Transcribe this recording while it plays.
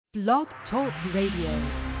Blog Talk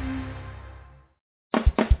Radio.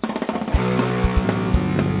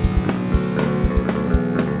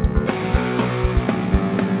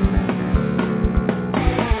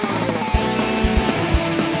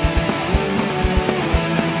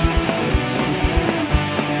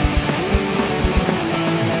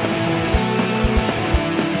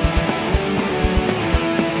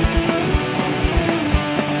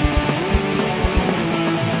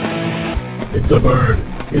 It's a bird,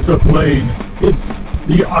 it's a plane, it's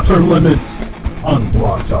the Utter Limits on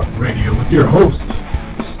Blog Talk Radio with your host,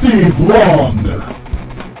 Steve Long.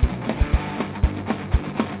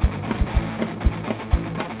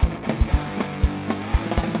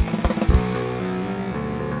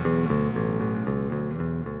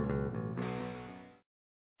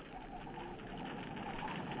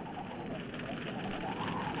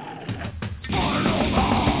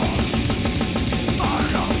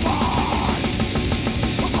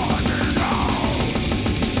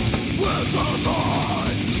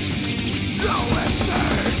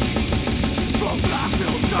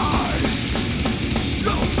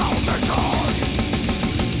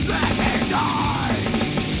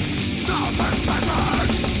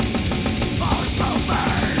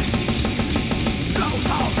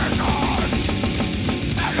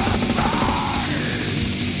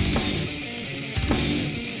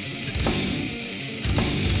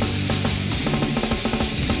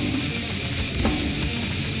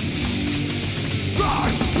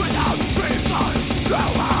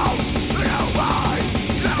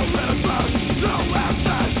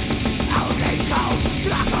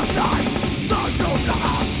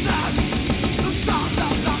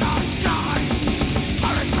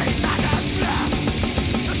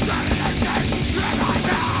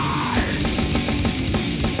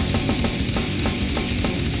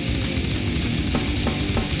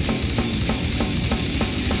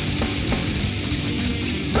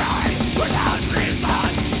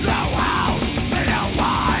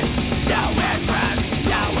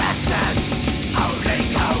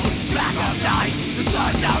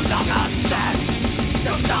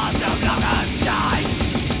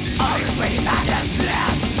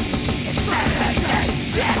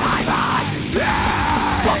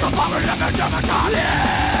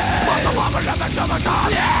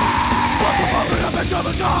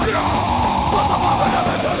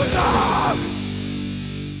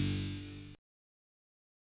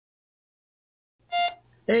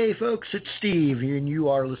 Hey folks, it's Steve, and you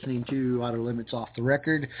are listening to Outer Limits Off the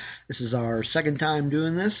Record. This is our second time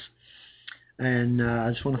doing this, and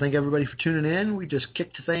I just want to thank everybody for tuning in. We just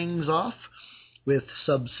kicked things off with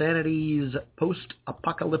Subsanity's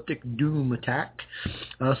Post-Apocalyptic Doom Attack.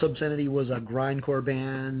 Subsanity was a grindcore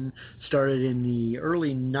band, started in the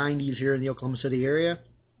early 90s here in the Oklahoma City area,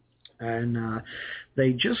 and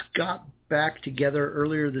they just got back together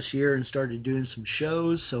earlier this year and started doing some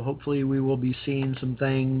shows, so hopefully we will be seeing some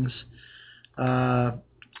things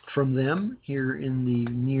from them here in the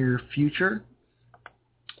near future.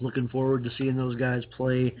 Looking forward to seeing those guys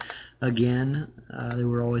play again. They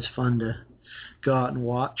were always fun to go out and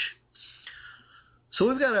watch. So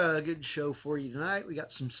we've got a good show for you tonight. We got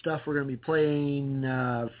some stuff we're going to be playing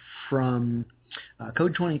from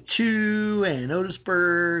Code 22 and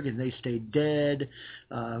Otisburg and They Stay Dead.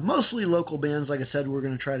 Mostly local bands. Like I said, we're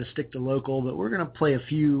going to try to stick to local, but we're going to play a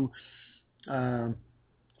few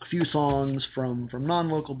songs from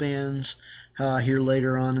non-local bands here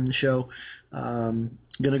later on in the show.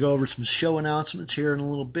 Going to go over some show announcements here in a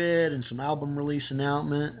little bit and some album release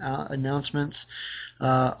announcements.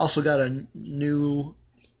 Also got a new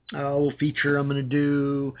little feature I'm going to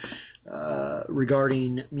do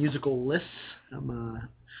regarding musical lists.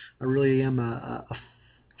 I really am a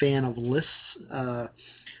fan of lists.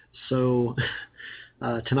 So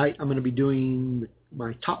tonight I'm going to be doing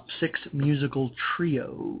my top 6 musical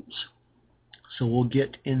trios. So we'll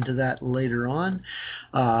get into that later on.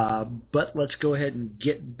 But let's go ahead and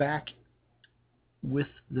get back with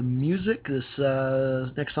the music. This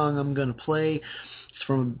next song I'm going to play is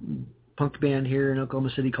from a punk band here in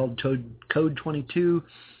Oklahoma City called Code 22.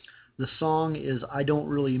 The song is I Don't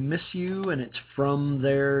Really Miss You, and it's from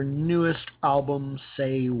their newest album,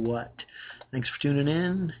 Say What. Thanks for tuning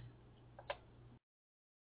in.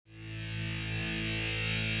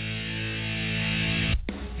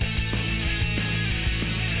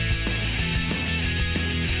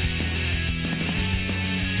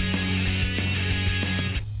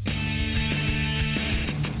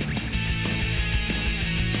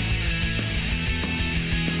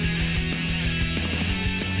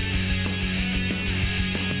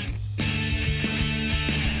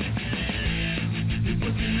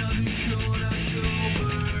 Another short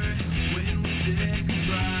October.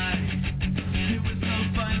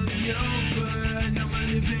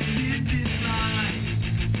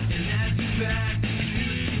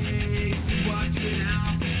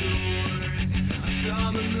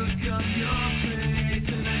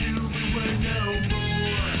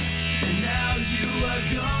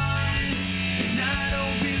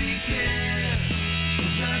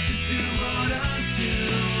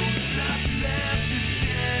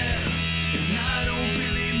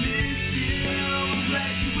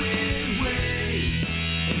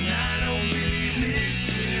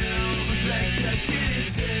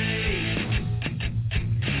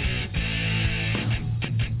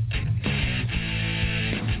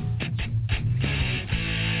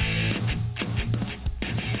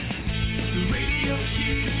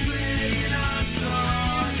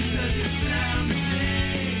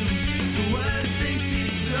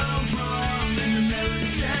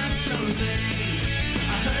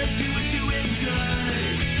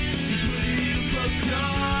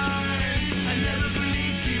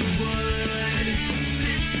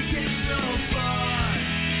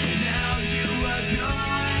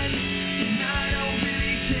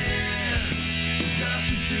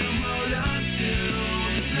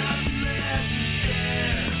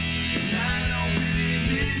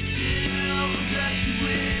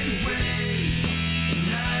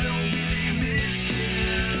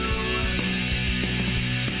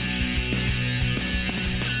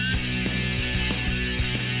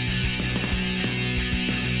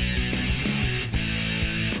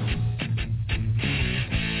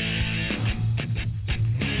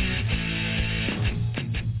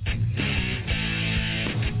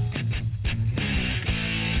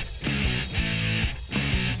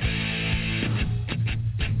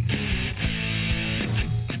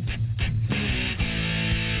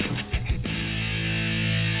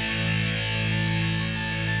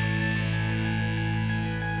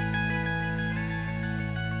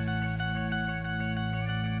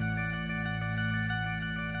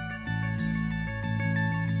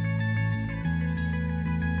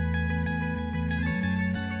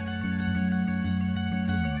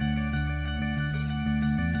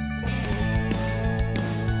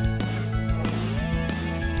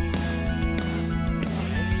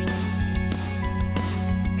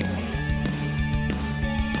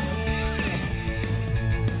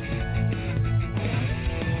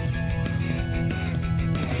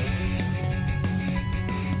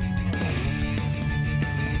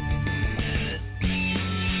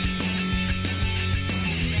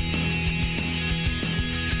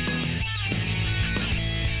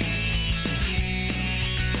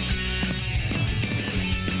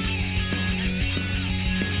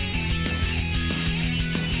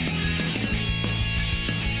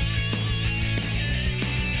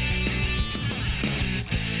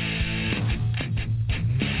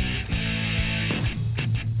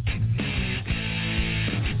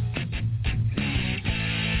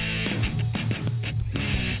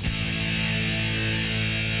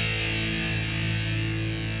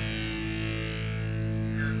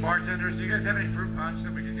 Bartenders, do you guys have any fruit punch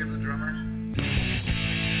that we could give the drummers?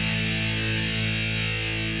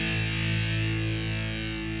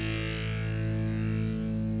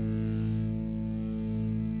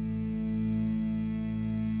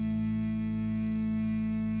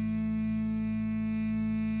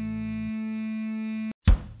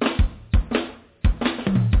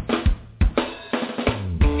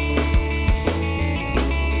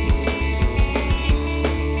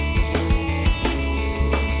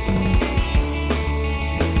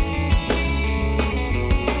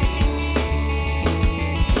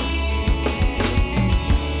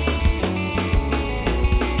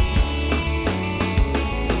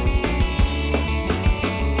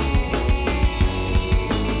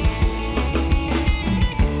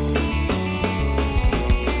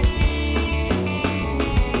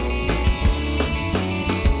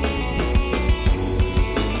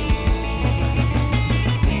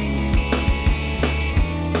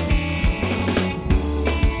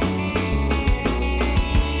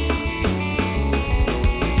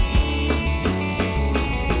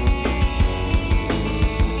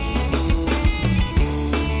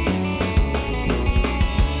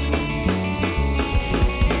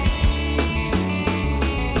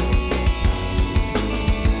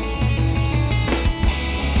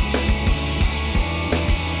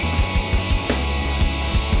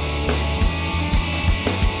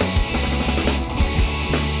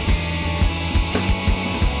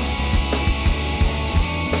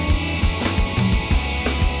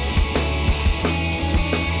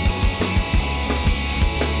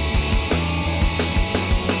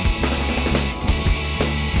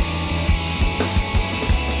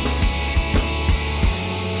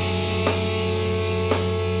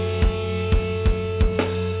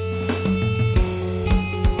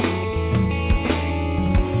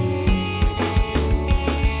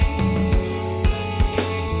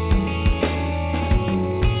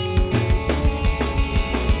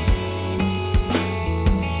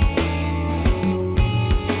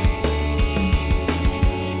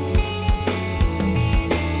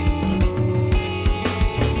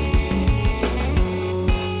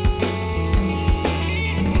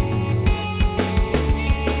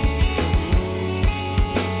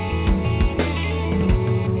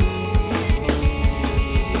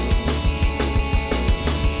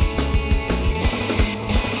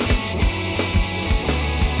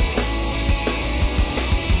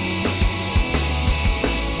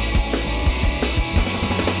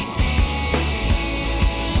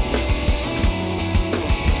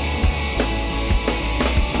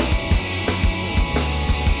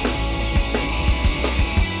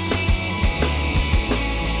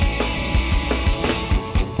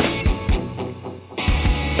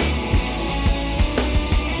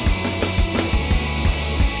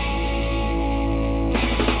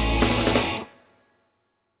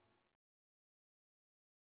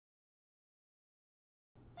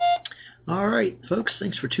 All right, folks,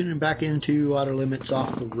 thanks for tuning back into Outer Limits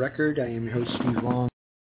Off the Record. I am your host, Steve Long.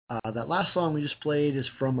 That last song we just played is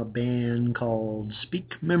from a band called Speak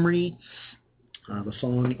Memory. The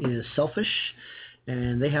song is Selfish,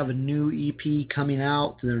 and they have a new EP coming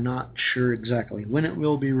out. They're not sure exactly when it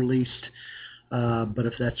will be released, but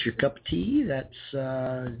if that's your cup of tea, that's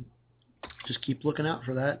just keep looking out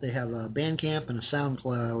for that. They have a Bandcamp and a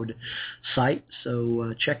SoundCloud site,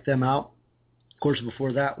 so check them out. Of course,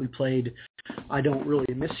 before that, we played I Don't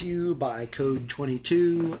Really Miss You by Code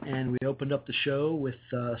 22, and we opened up the show with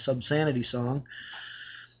a Subsanity song.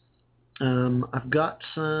 I've got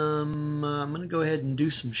some, I'm going to go ahead and do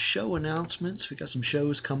some show announcements. We've got some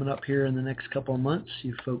shows coming up here in the next couple of months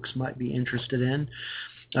you folks might be interested in.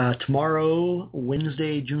 Tomorrow,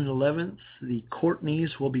 Wednesday, June 11th, the Courtneys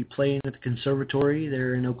will be playing at the Conservatory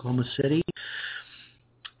there in Oklahoma City.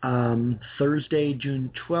 Thursday, June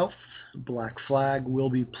 12th, Black Flag will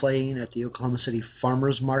be playing at the Oklahoma City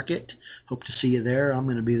Farmers Market. Hope to see you there. I'm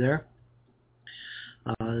going to be there.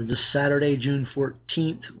 This Saturday, June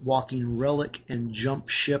 14th, Walking Relic and Jump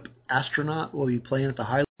Ship Astronaut will be playing at the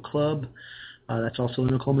High Club. That's also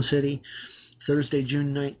in Oklahoma City. Thursday,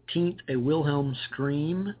 June 19th, a Wilhelm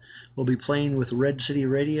Scream will be playing with Red City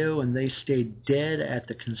Radio and They Stayed Dead at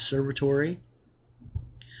the Conservatory.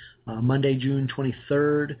 Monday, June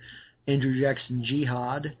 23rd, Andrew Jackson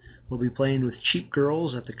Jihad will be playing with Cheap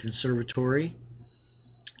Girls at the Conservatory.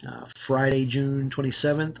 Friday, June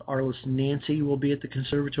 27th, Arliss Nancy will be at the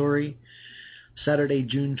Conservatory. Saturday,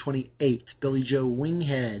 June 28th, Billy Joe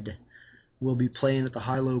Winghead will be playing at the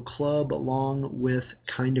High-Low Club along with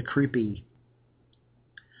Kinda Creepy.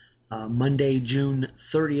 Monday, June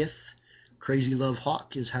 30th, Crazy Love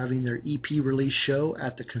Hawk is having their EP release show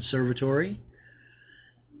at the Conservatory.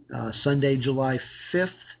 Sunday, July 5th,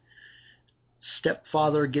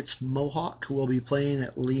 Stepfather Gets Mohawk will be playing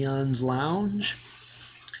at Leon's Lounge.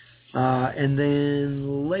 And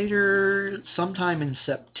then later, sometime in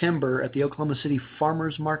September, at the Oklahoma City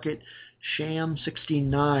Farmers Market, Sham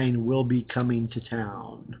 69 will be coming to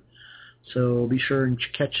town. So be sure and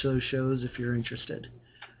catch those shows if you're interested.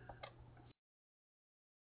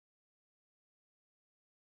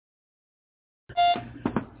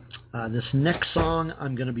 This next song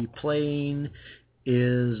I'm going to be playing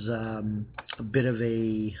is a bit of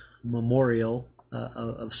a memorial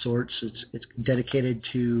of sorts. It's dedicated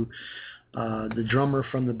to the drummer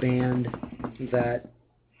from the band that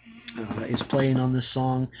is playing on this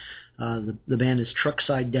song. The band is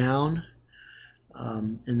Truckside Down,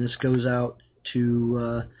 and this goes out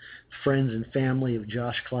to friends and family of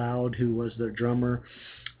Josh Cloud, who was their drummer,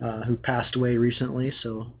 who passed away recently.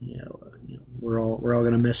 So we're all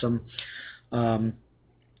going to miss him.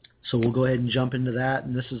 So we'll go ahead and jump into that,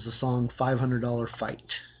 and this is the song $500 Fight.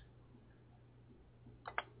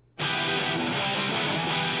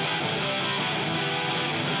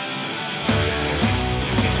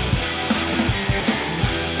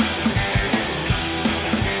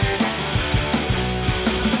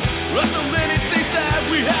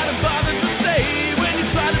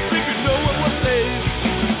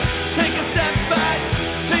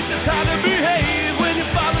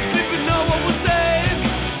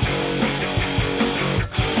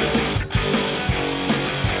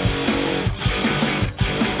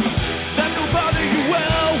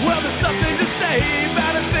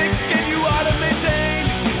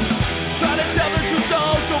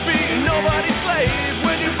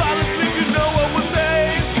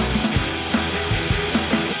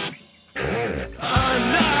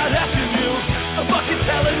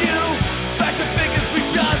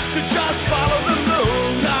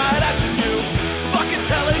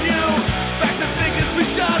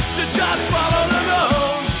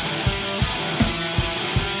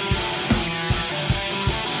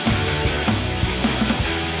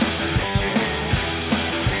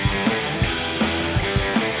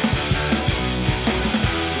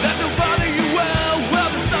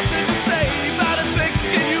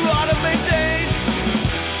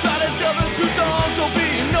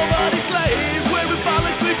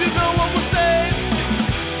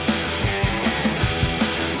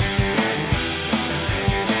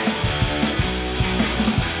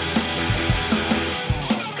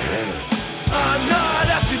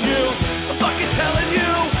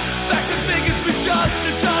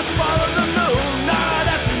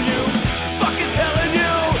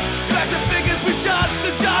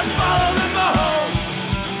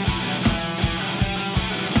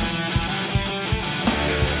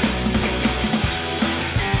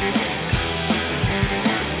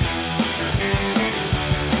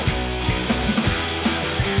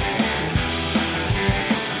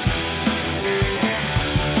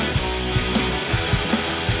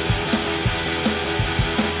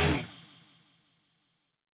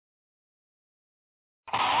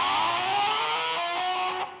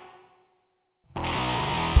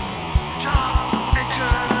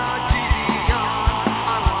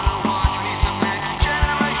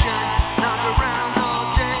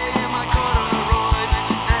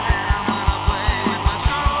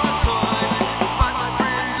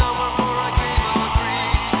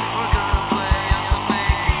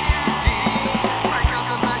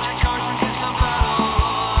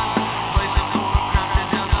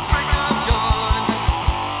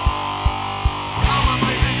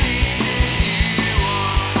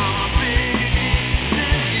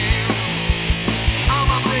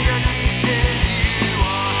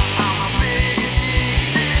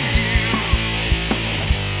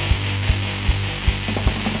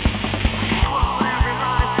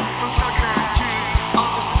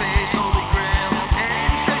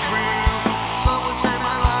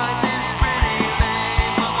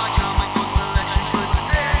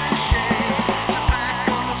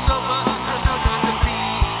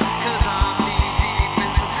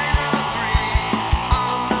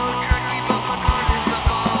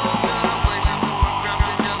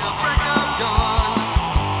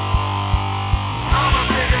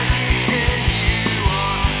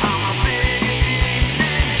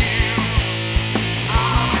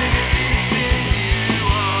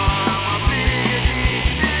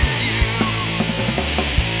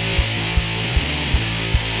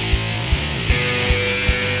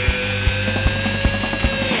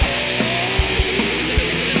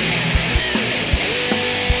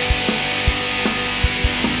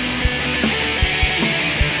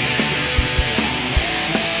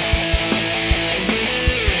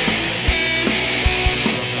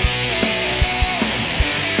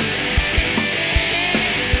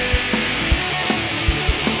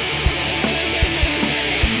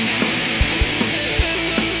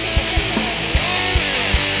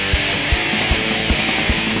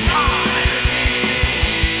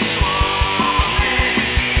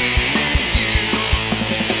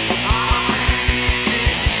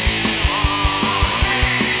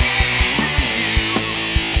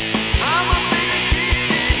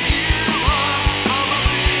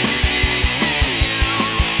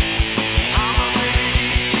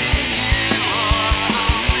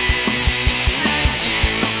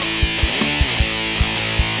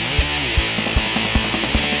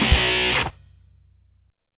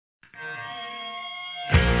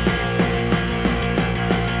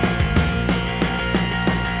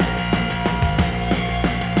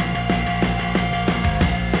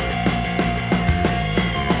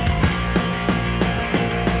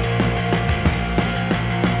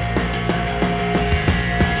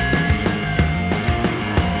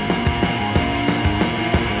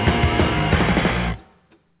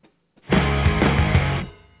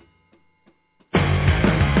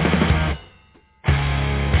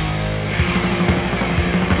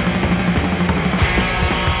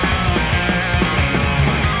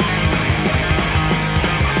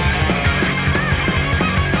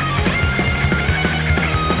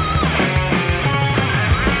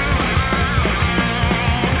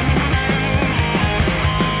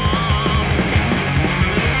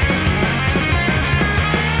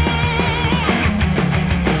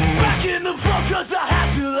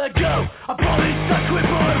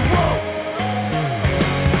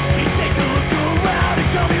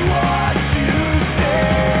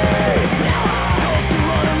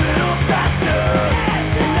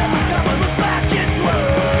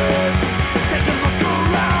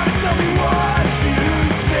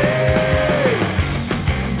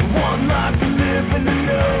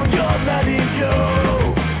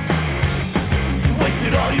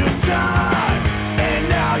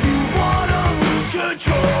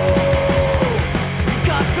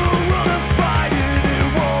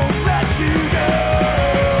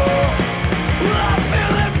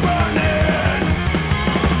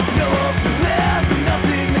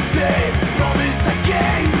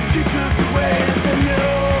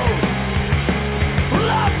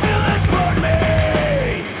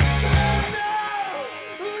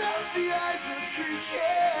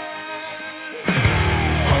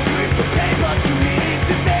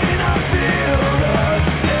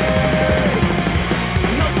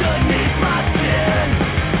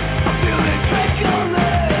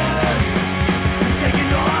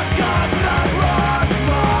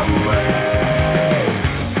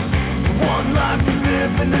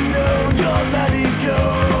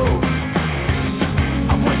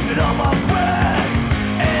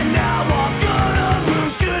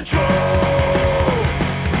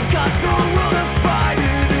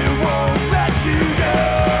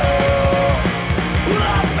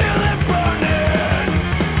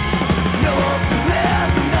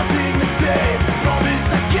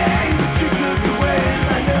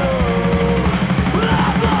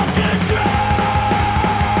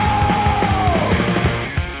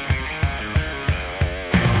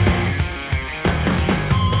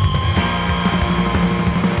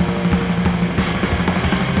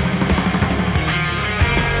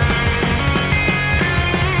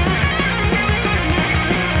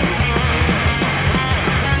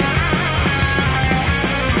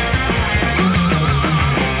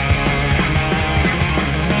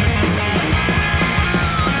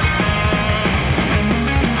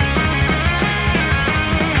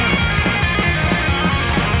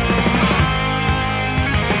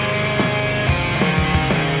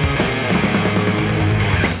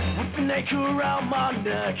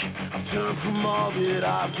 back. I've turned from all that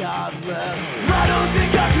I've got left. I don't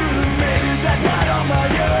think I could have made it that night on my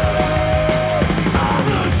own. I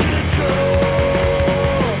lose control.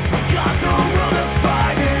 I've got the will to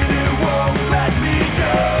fight and it won't let me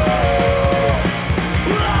go.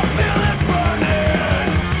 I feel it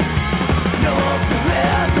burning. No hope to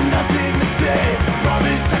live and nothing to say.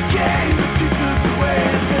 Promise I came to keep this away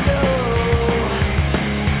to know.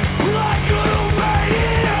 I could have made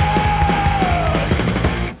it.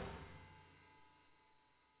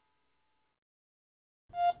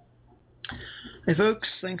 Hey folks,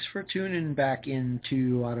 thanks for tuning back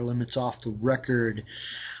into Outer Limits Off the Record.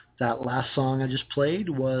 That last song I just played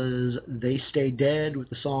was They Stay Dead with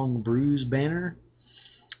the song Bruise Banner.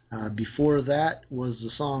 Before that was the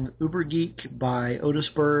song Ubergeek by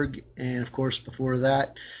Otisburg, and of course before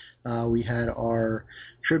that we had our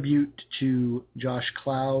tribute to Josh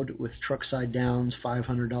Cloud with Truckside Down's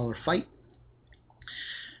 $500 Fight.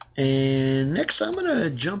 And next I'm going to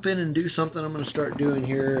jump in and do something I'm going to start doing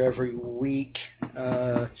here every week,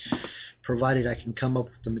 provided I can come up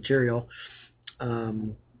with the material.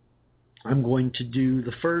 I'm going to do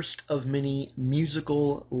the first of many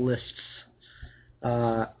musical lists.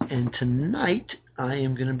 And tonight I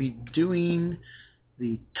am going to be doing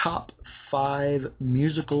the top 5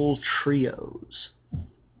 musical trios.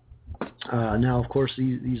 Now, of course,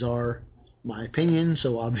 these are my opinion,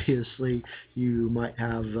 so obviously you might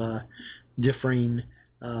have differing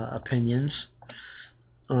opinions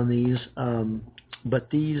on these. But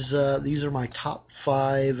these are my top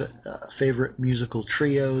 5 favorite musical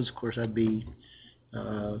trios. Of course, I'd be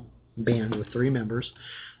a band with 3 members.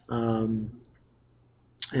 And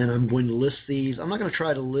I'm going to list these. I'm not going to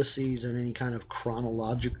try to list these in any kind of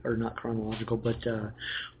chronological, or not chronological, but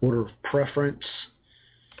order of preference.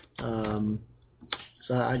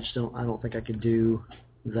 So I don't think I could do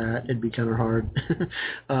that. It'd be kind of hard.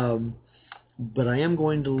 But I am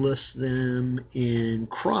going to list them in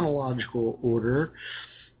chronological order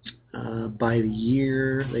by the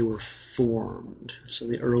year they were formed. So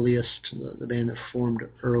the earliest, the band that formed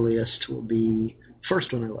earliest will be the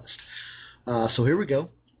first one I list. So here we go.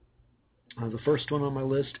 The first one on my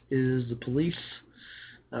list is The Police.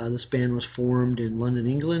 This band was formed in London,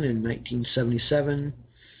 England in 1977.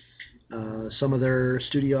 Some of their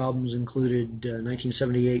studio albums included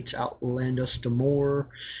 1978's Outlandus d'Amour,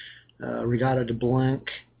 Regatta de Blanc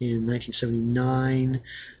in 1979,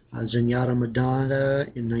 Zenyatta Madonna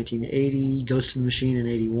in 1980, Ghost in the Machine in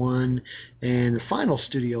 81, and the final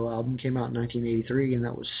studio album came out in 1983, and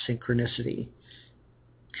that was Synchronicity.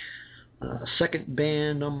 Second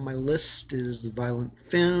band on my list is the Violent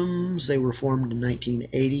Femmes. They were formed in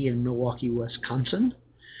 1980 in Milwaukee, Wisconsin.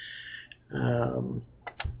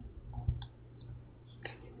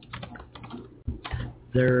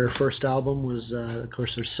 Their first album was, of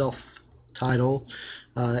course, their self-title.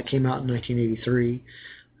 That came out in 1983.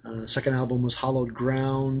 Second album was Hallowed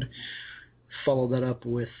Ground. Followed that up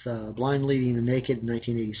with Blind Leading the Naked in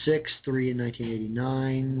 1986, 3 in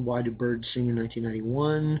 1989, Why Do Birds Sing in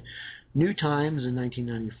 1991, New Times in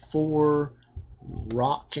 1994,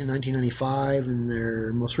 Rock in 1995, and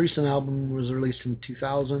their most recent album was released in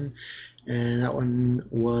 2000, and that one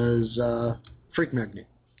was Freak Magnet.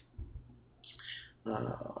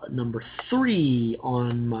 Number 3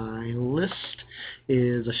 on my list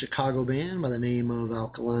is a Chicago band by the name of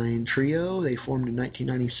Alkaline Trio. They formed in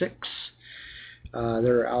 1996.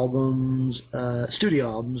 Their albums,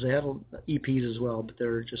 studio albums, they had EPs as well, but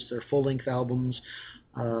they're just their full-length albums.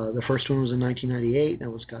 The first one was in 1998.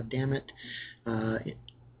 That was Goddammit.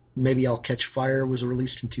 Maybe I'll Catch Fire was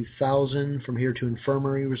released in 2000. From Here to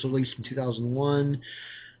Infirmary was released in 2001.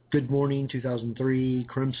 Good Morning, 2003,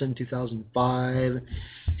 Crimson, 2005,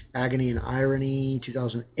 Agony and Irony,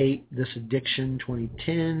 2008, This Addiction,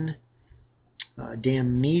 2010,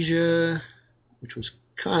 Damnesia, which was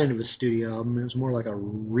kind of a studio album. It was more like a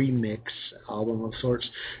remix album of sorts.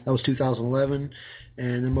 That was 2011,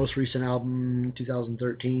 and the most recent album,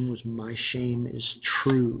 2013, was My Shame Is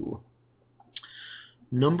True.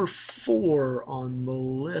 Number 4 on the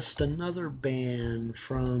list, another band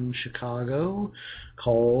from Chicago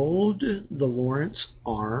called the Lawrence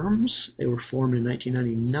Arms. They were formed in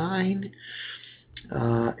 1999,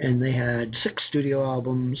 and they had 6 studio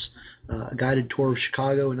albums, A Guided Tour of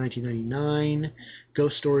Chicago in 1999,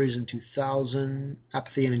 Ghost Stories in 2000,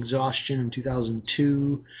 Apathy and Exhaustion in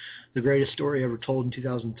 2002, The Greatest Story Ever Told in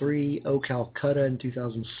 2003, Oh Calcutta in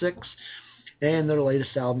 2006, and their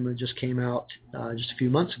latest album that just came out just a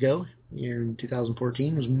few months ago, in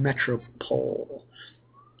 2014, was Metropole.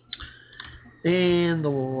 And the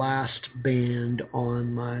last band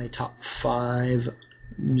on my top 5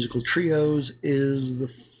 musical trios is the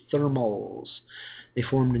Thermals. They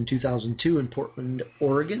formed in 2002 in Portland,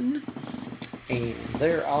 Oregon, and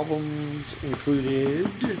their albums included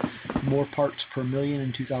More Parts Per Million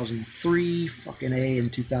in 2003, Fucking A in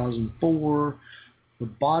 2004, The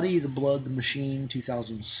Body, The Blood, The Machine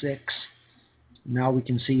 2006, Now We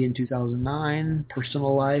Can See in 2009,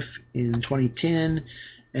 Personal Life in 2010,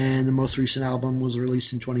 and the most recent album was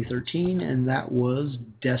released in 2013, and that was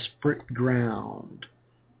Desperate Ground.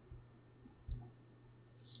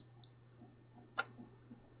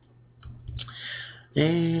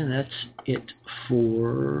 And that's it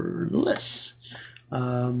for the list.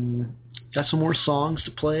 Got some more songs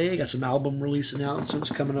to play. Got some album release announcements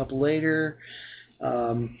coming up later.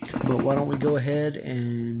 But why don't we go ahead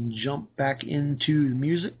and jump back into the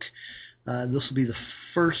music. This will be the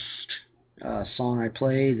first song I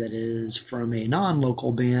play that is from a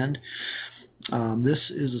non-local band. This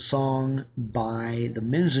is a song by the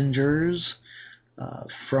Menzingers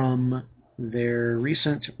from their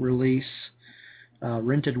recent release,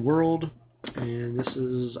 Rented World, and this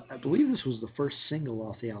is, I believe this was the first single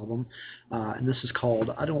off the album, and this is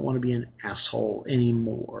called I Don't Want to Be an Asshole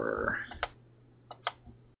Anymore.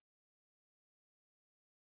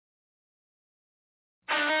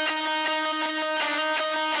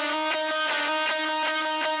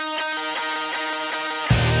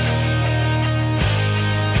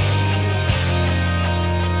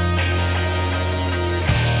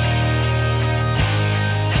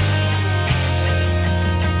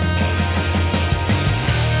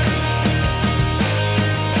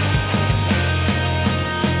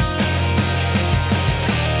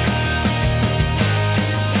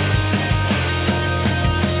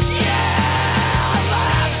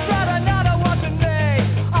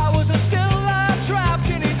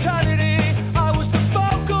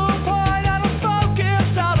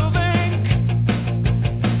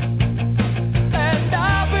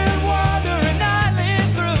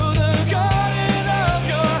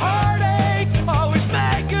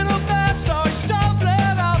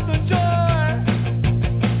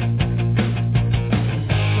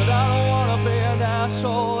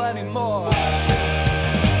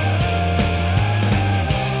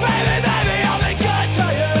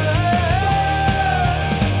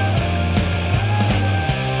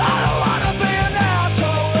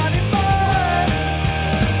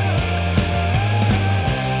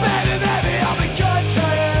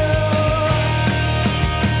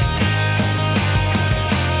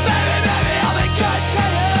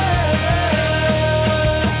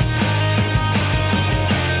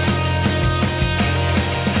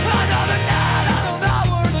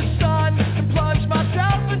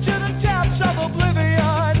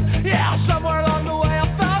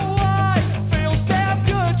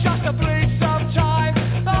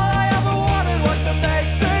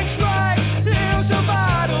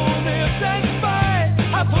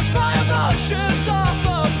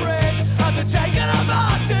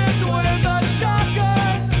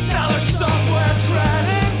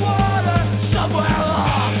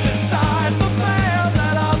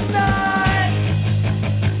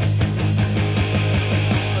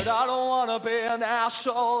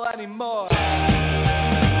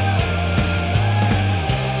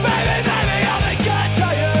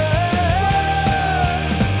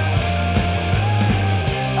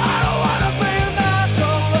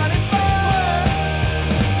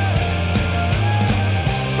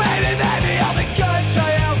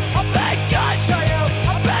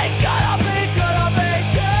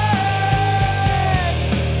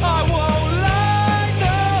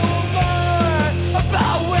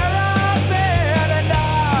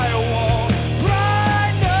 I won't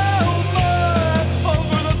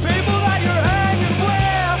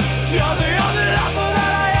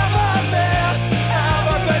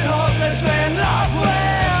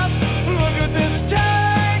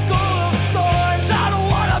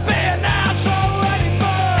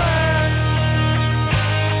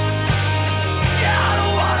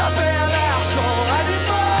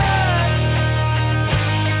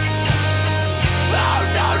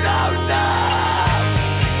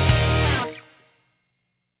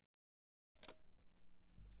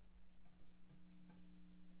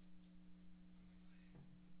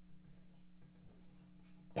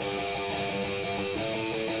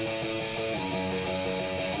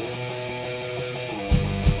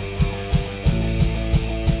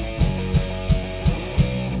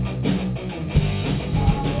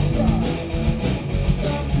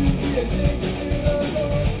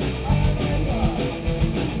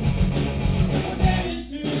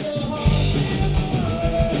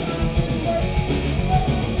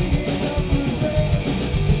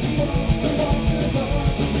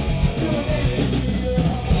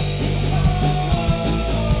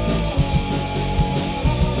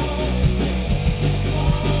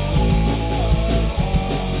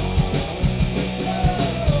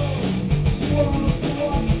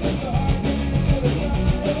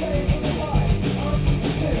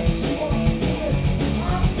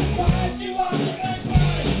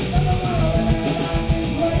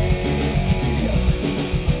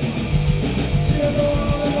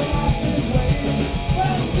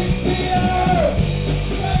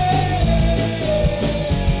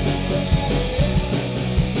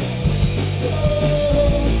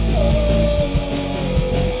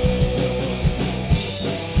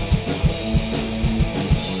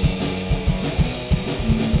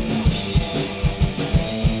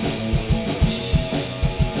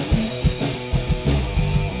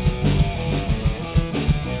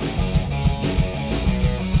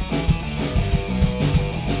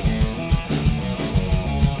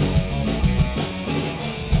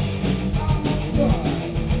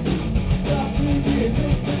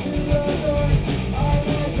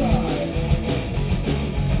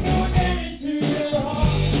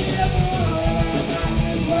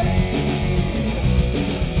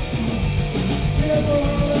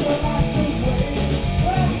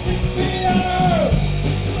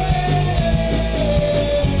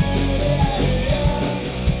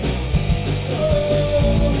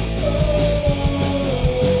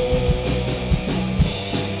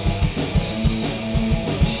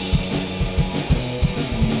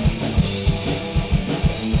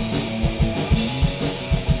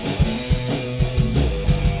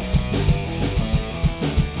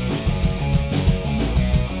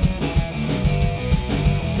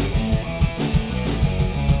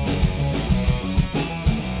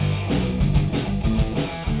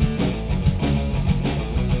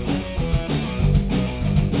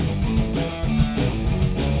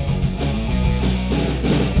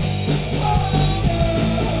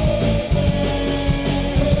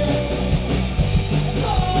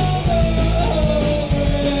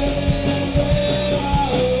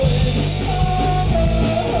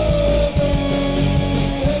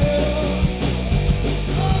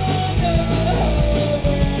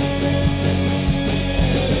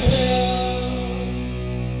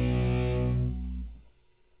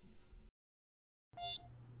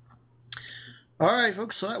All right,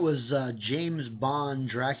 folks, so that was James Bond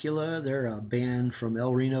Dracula. They're a band from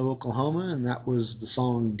El Reno, Oklahoma, and that was the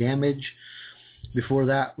song Damage. Before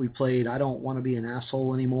that, we played I Don't Want to Be an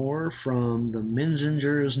Asshole Anymore from the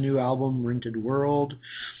Menzingers' new album, Rented World.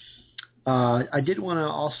 I did want to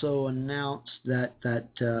also announce that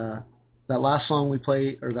last song we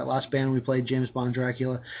played, or that last band we played, James Bond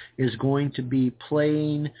Dracula, is going to be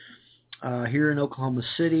playing here in Oklahoma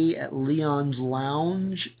City at Leon's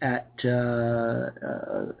Lounge at,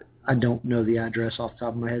 I don't know the address off the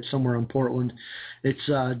top of my head, somewhere in Portland. It's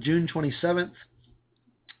June 27th,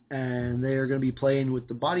 and they are going to be playing with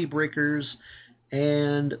the Body Breakers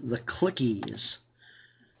and the Clickies.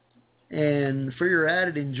 And for your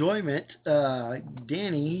added enjoyment,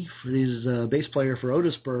 Danny, his bass player for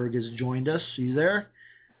Otisburg, has joined us. Are you there?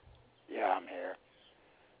 Yeah, I'm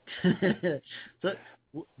here. So,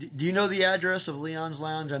 do you know the address of Leon's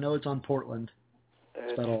Lounge? I know it's on Portland.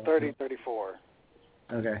 It's 3034.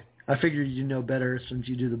 Okay. I figured you know better since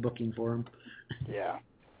you do the booking for him. Yeah.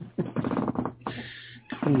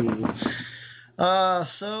 Cool.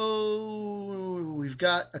 So we've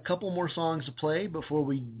got a couple more songs to play before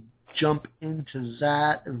we jump into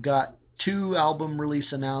that. We've got 2 album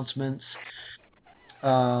release announcements.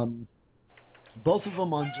 Both of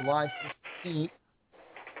them on July 15th.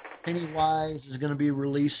 Pennywise is going to be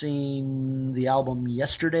releasing the album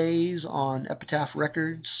Yesterdays on Epitaph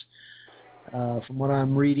Records. From what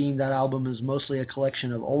I'm reading, that album is mostly a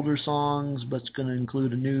collection of older songs, but it's going to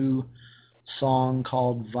include a new song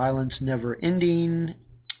called Violence Never Ending.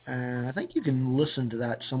 And I think you can listen to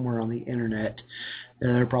that somewhere on the internet.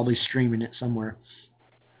 They're probably streaming it somewhere.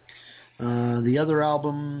 The other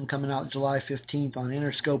album coming out July 15th on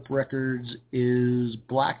Interscope Records is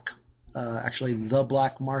The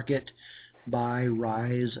Black Market by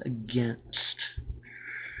Rise Against.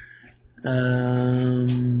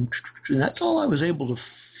 And that's all I was able to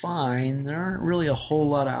find. There aren't really a whole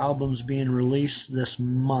lot of albums being released this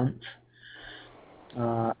month.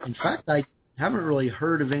 In fact, I haven't really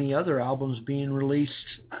heard of any other albums being released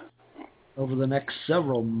over the next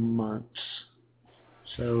several months.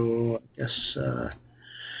 So I guess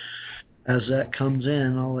as that comes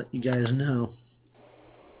in, I'll let you guys know.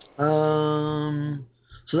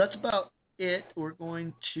 So that's about it. We're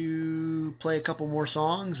going to play a couple more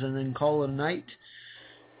songs and then call it a night.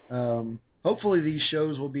 Hopefully these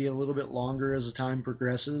shows will be a little bit longer as the time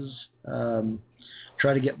progresses.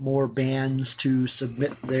 Try to get more bands to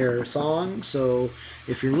submit their songs. So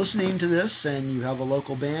if you're listening to this and you have a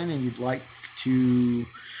local band and you'd like to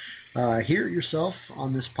hear yourself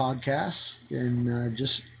on this podcast, then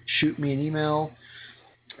just shoot me an email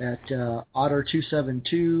at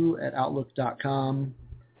otter272@outlook.com,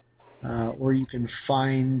 or you can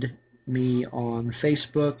find me on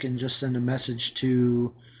Facebook and just send a message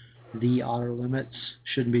to The Otter Limits.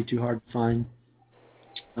 Shouldn't be too hard to find.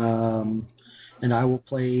 And I will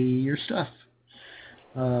play your stuff.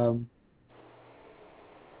 In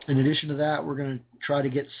addition to that, we're going to try to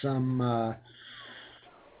get some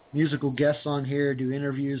musical guests on here, do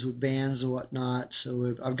interviews with bands and whatnot.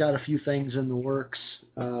 So I've got a few things in the works.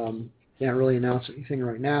 Can't really announce anything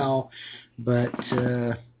right now, but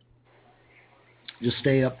just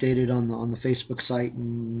stay updated on the Facebook site,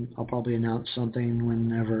 and I'll probably announce something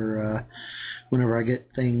whenever I get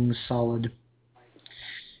things solid.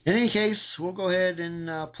 In any case, we'll go ahead and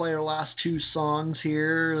play our last 2 songs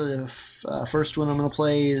here. The first one I'm going to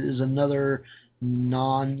play is another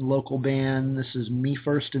non-local band. This is Me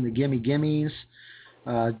First and the Gimme Gimmes,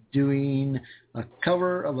 doing a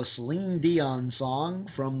cover of a Celine Dion song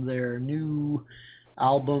from their new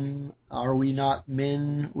album, Are We Not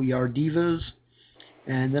Men, We Are Divas.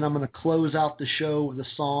 And then I'm going to close out the show with a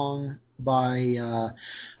song by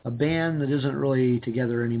a band that isn't really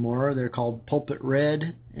together anymore. They're called Pulpit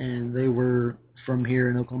Red, and they were from here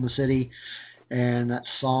in Oklahoma City. And that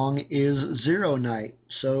song is Zero Night.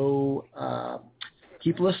 So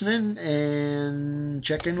keep listening and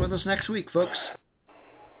check in with us next week, folks.